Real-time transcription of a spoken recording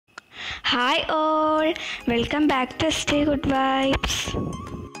Hi all, welcome back to stay good vibes.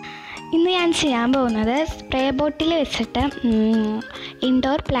 ഇന്ന് ഞാൻ ചെയ്യാൻ പോകുന്നത് സ്പ്രേ ബോട്ടിൽ വെച്ചിട്ട്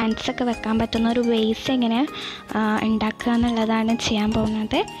ഇൻഡോർ പ്ലാന്റ്സ് ഒക്കെ വെക്കാൻ പറ്റുന്ന ഒരു വേസ് എങ്ങനെ ഉണ്ടാക്കുക എന്നുള്ളതാണ് ചെയ്യാൻ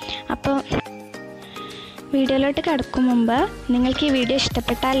പോകുന്നത്. അപ്പോൾ വീഡിയോയിലോട്ട് കിടക്കും മുമ്പ് നിങ്ങൾക്ക് ഈ വീഡിയോ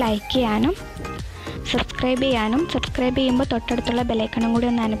ഇഷ്ടപ്പെട്ടാൽ ലൈക്ക് ചെയ്യാനും സബ്സ്ക്രൈബ് ചെയ്യുമ്പോൾ തൊട്ടടുത്തുള്ള ബെലൈക്കണും കൂടി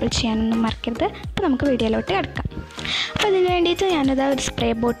ഒന്ന് എനേബിൾ ചെയ്യാനൊന്നും മറക്കരുത്. അപ്പോൾ നമുക്ക് വീഡിയോയിലോട്ട് കിടക്കാം. അപ്പോൾ അതിന് വേണ്ടിയിട്ട് ഞാനിത് ഒരു സ്പ്രേ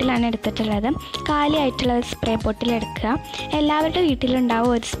ബോട്ടിലാണ് എടുത്തിട്ടുള്ളത്. കാലിയായിട്ടുള്ള ഒരു സ്പ്രേ ബോട്ടിൽ എടുക്കുക. എല്ലാവരുടെ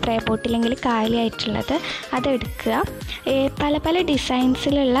വീട്ടിലുണ്ടാവും ഒരു സ്പ്രേ ബോട്ടിലെങ്കിൽ കാലിയായിട്ടുള്ളത്, അതെടുക്കുക. പല പല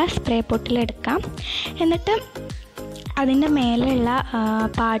ഡിസൈൻസിലുള്ള സ്പ്രേ ബോട്ടിൽ എടുക്കാം. എന്നിട്ട് അതിൻ്റെ മേലെയുള്ള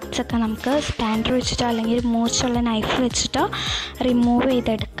പാർട്സൊക്കെ നമുക്ക് സ്പാൻഡർ വെച്ചിട്ടോ അല്ലെങ്കിൽ മൂർച്ചുള്ള നൈഫ് വെച്ചിട്ടോ റിമൂവ്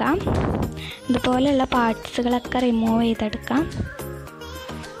ചെയ്തെടുക്കാം. ഇതുപോലെയുള്ള പാർട്സുകളൊക്കെ റിമൂവ് ചെയ്തെടുക്കാം.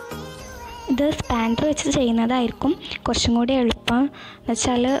 ഇത് സ്പാൻഡർ വെച്ച് ചെയ്യുന്നതായിരിക്കും കുറച്ചും കൂടി എളുപ്പം. എന്ന്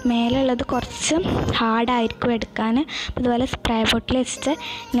വെച്ചാൽ മേലുള്ളത് കുറച്ച് ഹാർഡായിരിക്കും എടുക്കാൻ. അതുപോലെ സ്പ്രേ ബോട്ടിൽ വെച്ചിട്ട്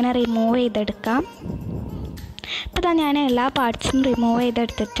ഇങ്ങനെ റിമൂവ് ചെയ്തെടുക്കാം. അപ്പോൾ ഇതാ ഞാൻ എല്ലാ പാർട്സും റിമൂവ്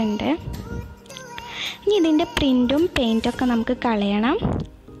ചെയ്തെടുത്തിട്ടുണ്ട്. ഇനി ഇതിൻ്റെ പ്രിൻറ്റും പെയിൻറ്റൊക്കെ നമുക്ക് കളയണം.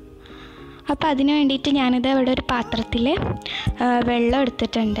 അപ്പോൾ അതിന് വേണ്ടിയിട്ട് ഞാനിത് ഇവിടെ ഒരു പാത്രത്തിൽ വെള്ളം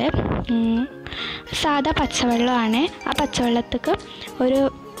എടുത്തിട്ടുണ്ട്. സാധാ പച്ചവെള്ളമാണ്. ആ പച്ചവെള്ളത്തേക്ക്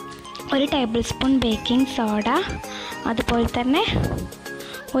ഒരു ടേബിൾ സ്പൂൺ ബേക്കിംഗ് സോഡ, അതുപോലെ തന്നെ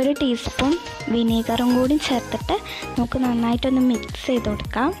 1 ടീസ്പൂൺ വിനീഗറും കൂടി ചേർത്തിട്ട് നമുക്ക് നന്നായിട്ടൊന്ന് മിക്സ് ചെയ്ത്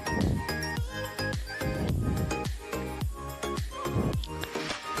കൊടുക്കാം.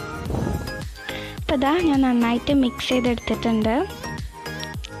 അപ്പോൾ ഇതാ ഞാൻ നന്നായിട്ട് മിക്സ് ചെയ്തെടുത്തിട്ടുണ്ട്.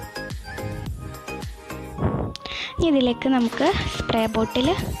 ഇതിലേക്ക് നമുക്ക് സ്പ്രേ ബോട്ടിൽ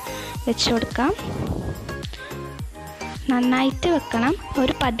വെച്ച് കൊടുക്കാം. നന്നായിട്ട് വെക്കണം.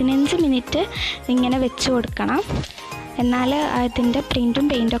 ഒരു 15 മിനിറ്റ് ഇങ്ങനെ വെച്ച് കൊടുക്കണം. എന്നാൽ അതിൻ്റെ പ്രിൻറ്റും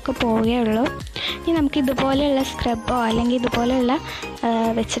പെയിൻറ്റൊക്കെ പോവുകയുള്ളൂ. ഇനി നമുക്ക് ഇതുപോലെയുള്ള സ്ക്രബോ അല്ലെങ്കിൽ ഇതുപോലെയുള്ള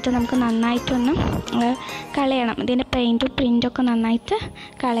വെച്ചിട്ട് നമുക്ക് നന്നായിട്ടൊന്ന് കളയണം. ഇതിൻ്റെ പെയിൻറ്റും പ്രിൻറ്റൊക്കെ നന്നായിട്ട്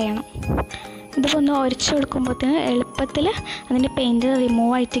കളയണം. ഇതിപ്പോൾ ഒന്ന് ഉരച്ച് കൊടുക്കുമ്പോഴത്തേന് എളുപ്പത്തിൽ അതിൻ്റെ പെയിൻറ്റ്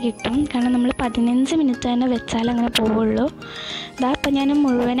റിമൂവ് ആയിട്ട് കിട്ടും. കാരണം നമ്മൾ 15 മിനിറ്റ് തന്നെ വെച്ചാൽ അങ്ങനെ പോവുള്ളൂ. ഇതാ ഇപ്പം ഞാൻ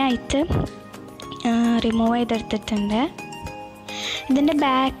മുഴുവനായിട്ട് റിമൂവ് ചെയ്തെടുത്തിട്ടുണ്ട്. ഇതിൻ്റെ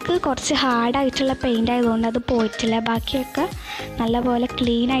ബാക്ക് കുറച്ച് ഹാർഡായിട്ടുള്ള പെയിൻ്റ് ആയതുകൊണ്ട് അത് പോയിട്ടില്ല. ബാക്കിയൊക്കെ നല്ലപോലെ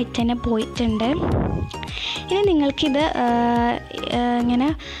ക്ലീൻ ആയിട്ട് തന്നെ പോയിട്ടുണ്ട്. ഇനി നിങ്ങൾക്കിത് ഇങ്ങനെ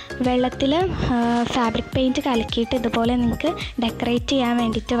വെള്ളത്തിൽ ഫാബ്രിക് പെയിൻറ്റ് കലക്കിയിട്ട് ഇതുപോലെ നിങ്ങൾക്ക് ഡെക്കറേറ്റ് ചെയ്യാൻ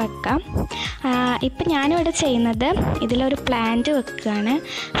വേണ്ടിയിട്ട് വെക്കാം. ഇപ്പം ഞാനിവിടെ ചെയ്യുന്നത് ഇതിലൊരു പ്ലാന്റ് വെക്കുകയാണ്.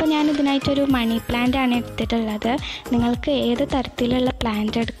 അപ്പോൾ ഞാനിതിനായിട്ടൊരു മണി പ്ലാന്റാണ് എടുത്തിട്ടുള്ളത്. നിങ്ങൾക്ക് ഏത് തരത്തിലുള്ള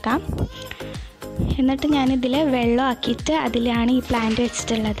പ്ലാന്റ് എടുക്കാം. എന്നിട്ട് ഞാനിതിൽ വെള്ളമാക്കിയിട്ട് അതിലാണ് ഈ പ്ലാന്റ്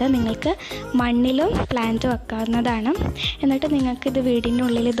വെച്ചിട്ടുള്ളത്. നിങ്ങൾക്ക് മണ്ണിലും പ്ലാന്റ് വെക്കാവുന്നതാണ്. എന്നിട്ട് നിങ്ങൾക്കിത് വീടിൻ്റെ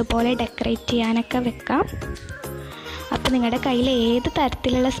ഉള്ളിൽ ഇതുപോലെ ഡെക്കറേറ്റ് ചെയ്യാനൊക്കെ വെക്കാം. അപ്പോൾ നിങ്ങളുടെ കയ്യിൽ ഏത്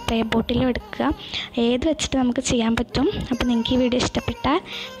തരത്തിലുള്ള സ്പ്രേ ബോട്ടിലും എടുക്കുക. ഏത് വെച്ചിട്ട് നമുക്ക് ചെയ്യാൻ പറ്റും. അപ്പോൾ നിങ്ങൾക്ക് ഈ വീഡിയോ ഇഷ്ടപ്പെട്ടാൽ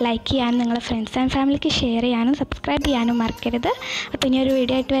ലൈക്ക് ചെയ്യാനും നിങ്ങളുടെ ഫ്രണ്ട്സ് ആൻഡ് ഫാമിലിക്ക് ഷെയർ ചെയ്യാനും സബ്സ്ക്രൈബ് ചെയ്യാനും മറക്കരുത്. അപ്പോൾ ഇനി ഒരു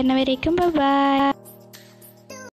വീഡിയോ ആയിട്ട് വരുന്നവരേക്കും ബൈ.